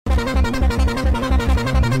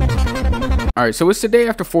Alright, so it's the day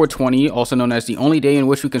after 420, also known as the only day in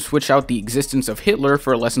which we can switch out the existence of Hitler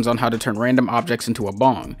for lessons on how to turn random objects into a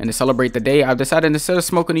bong. And to celebrate the day, I've decided instead of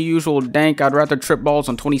smoking the usual dank, I'd rather trip balls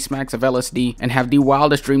on 20 smacks of LSD and have the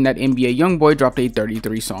wildest dream that NBA Youngboy dropped a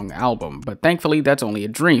 33-song album. But thankfully, that's only a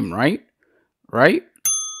dream, right? Right?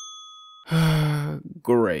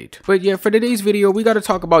 Great. But yeah, for today's video, we gotta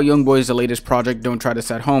talk about Youngboy's latest project, Don't Try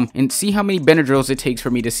This at Home, and see how many Benadryls it takes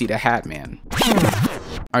for me to see the Hat Man.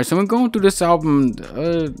 Alright, so when going through this album,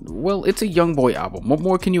 well, it's a Youngboy album. What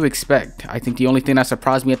more can you expect? I think the only thing that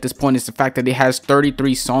surprised me at this point is the fact that it has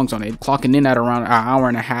 33 songs on it, clocking in at around an hour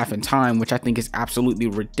and a half in time, which I think is absolutely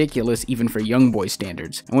ridiculous even for Youngboy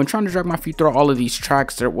standards. And when trying to drag my feet through all of these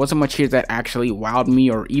tracks, there wasn't much here that actually wowed me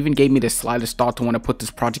or even gave me the slightest thought to want to put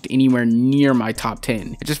this project anywhere near my top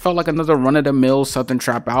 10. It just felt like another run-of-the-mill southern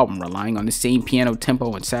trap album, relying on the same piano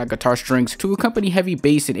tempo and sad guitar strings to accompany heavy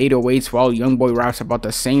bass and 808s while Youngboy raps about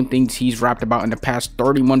the same things he's rapped about in the past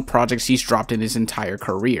 31 projects he's dropped in his entire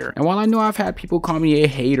career. And while I know I've had people call me a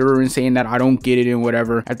hater and saying that I don't get it and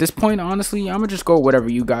whatever, at this point, honestly, I'ma just go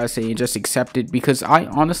whatever you guys say and just accept it, because I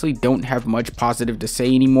honestly don't have much positive to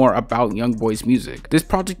say anymore about Youngboy's music. This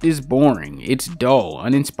project is boring, it's dull,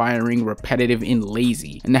 uninspiring, repetitive, and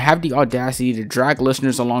lazy. And to have the audacity to drag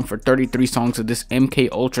listeners along for 33 songs of this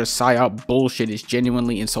MK Ultra psyop bullshit is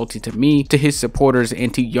genuinely insulting to me, to his supporters,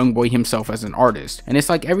 and to Youngboy himself as an artist. And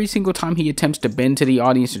it's like every single time he attempts to bend to the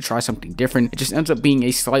audience and try something different, it just ends up being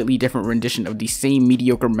a slightly different rendition of the same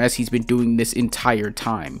mediocre mess he's been doing this entire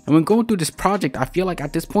time. And when going through this project, I feel like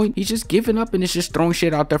at this point, he's just given up and is just throwing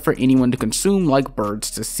shit out there for anyone to consume like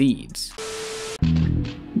birds to seeds.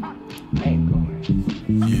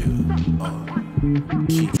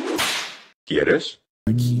 ¿Quieres?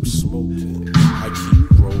 I keep smoking, I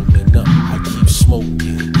keep rolling up, I keep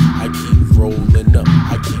smoking, I keep rolling up,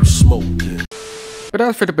 I keep smoking. But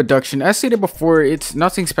as for the production, as stated before, it's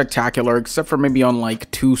nothing spectacular except for maybe on like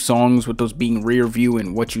 2 songs, with those being Rear View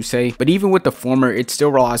and What You Say. But even with the former, it still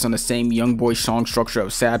relies on the same Youngboy song structure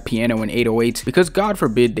of sad piano and 808s, because God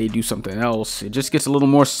forbid they do something else. It just gets a little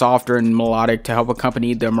more softer and melodic to help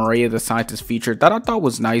accompany the Maria the Scientist feature that I thought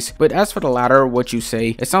was nice. But as for the latter, What You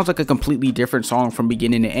Say, it sounds like a completely different song from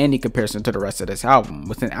beginning to end in comparison to the rest of this album,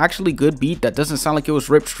 with an actually good beat that doesn't sound like it was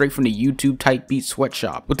ripped straight from the YouTube type beat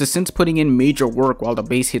sweatshop, with the synths putting in major work while the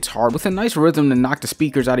bass hits hard with a nice rhythm to knock the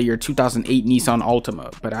speakers out of your 2008 Nissan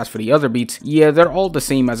Altima. But as for the other beats, yeah, they're all the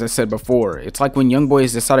same as I said before. It's like when Youngboy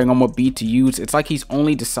is deciding on what beat to use, it's like he's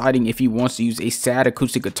only deciding if he wants to use a sad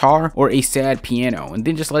acoustic guitar or a sad piano, and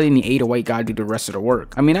then just letting the 808 guy do the rest of the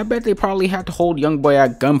work. I mean, I bet they probably had to hold Youngboy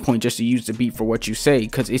at gunpoint just to use the beat for What You Say,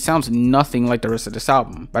 because it sounds nothing like the rest of this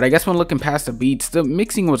album. But I guess when looking past the beats, the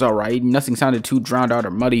mixing was alright, nothing sounded too drowned out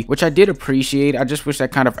or muddy, which I did appreciate. I just wish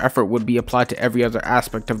that kind of effort would be applied to every other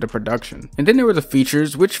aspect of the production. And then there were the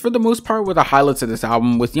features, which for the most part were the highlights of this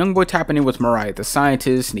album, with Youngboy tapping in with Maria the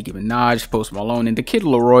Scientist, Nicki Minaj, Post Malone, and the Kid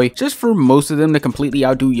Laroi, just for most of them to completely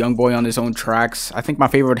outdo Youngboy on his own tracks. I think my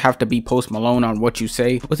favorite would have to be Post Malone on What You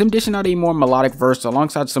Say, with him dishing out a more melodic verse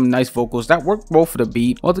alongside some nice vocals that worked both for the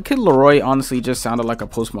beat, while the Kid Laroi honestly just sounded like a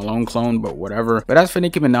Post Malone clone, but whatever. But as for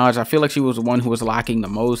Nicki Minaj, I feel like she was the one who was lacking the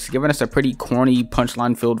most, giving us a pretty corny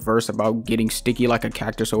punchline filled verse about getting sticky like a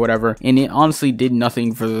cactus or whatever, and it honestly did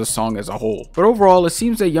nothing for the song as a whole. But overall, it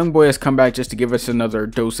seems that Youngboy has come back just to give us another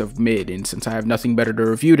dose of mid, and since I have nothing better to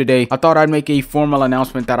review today, I thought I'd make a formal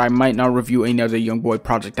announcement that I might not review another Youngboy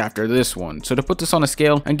project after this one. So to put this on a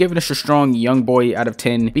scale, I'm giving this a strong Youngboy out of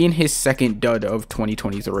 10, being his second dud of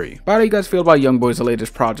 2023. But how do you guys feel about Youngboy's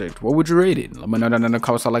latest project? What would you rate it? Let me know down in the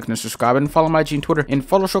comments. Like and subscribe, and follow my IG and Twitter, and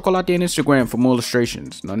follow Chocolate on Instagram for more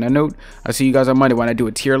illustrations. And on that note, I'll see you guys on Monday when I do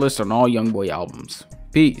a tier list on all Youngboy albums.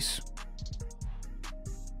 Peace.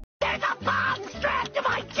 There's a bomb!